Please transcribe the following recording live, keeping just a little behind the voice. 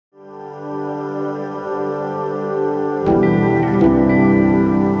Hi,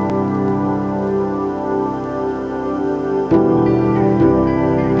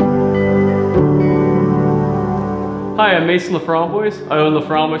 I'm Mason Laframboise. I own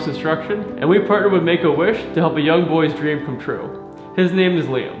Laframboise Construction, and we partner with Make-A-Wish to help a young boy's dream come true. His name is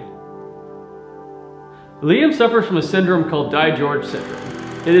Liam. Liam suffers from a syndrome called Di-George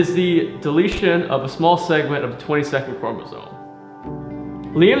syndrome. It is the deletion of a small segment of the 22nd chromosome.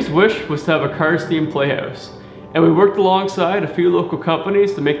 Liam's wish was to have a Cars-themed playhouse, and we worked alongside a few local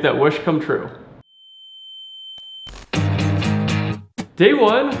companies to make that wish come true. Day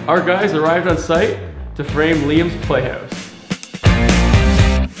one, our guys arrived on site to frame Liam's playhouse.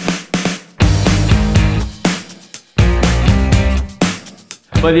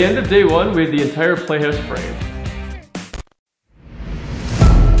 By the end of day one, we had the entire playhouse framed.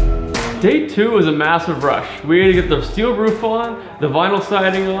 Day two was a massive rush. We had to get the steel roof on, the vinyl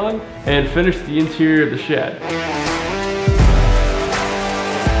siding on, and finish the interior of the shed.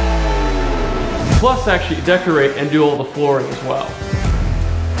 Plus actually decorate and do all the flooring as well.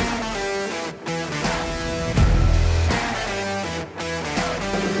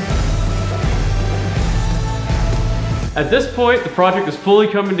 At this point, the project is fully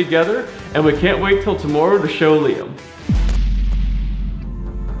coming together, and we can't wait till tomorrow to show Liam.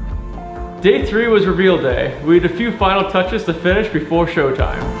 Day three was reveal day. We had a few final touches to finish before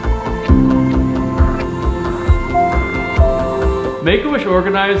showtime. Make-A-Wish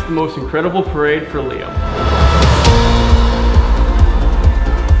organized the most incredible parade for Liam.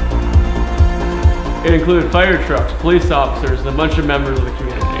 It included fire trucks, police officers, and a bunch of members of the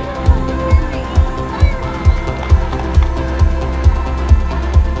community.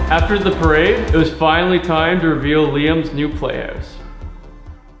 After the parade, it was finally time to reveal Liam's new playhouse.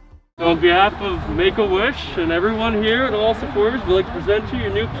 So on behalf of Make-A-Wish and everyone here and all supporters, we'd like to present you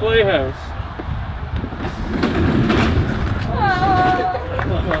your new playhouse.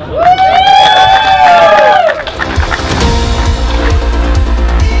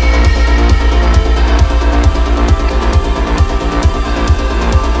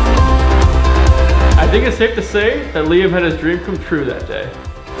 I think it's safe to say that Liam had his dream come true that day.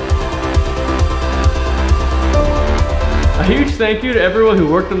 A huge thank you to everyone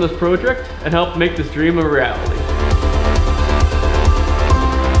who worked on this project and helped make this dream a reality.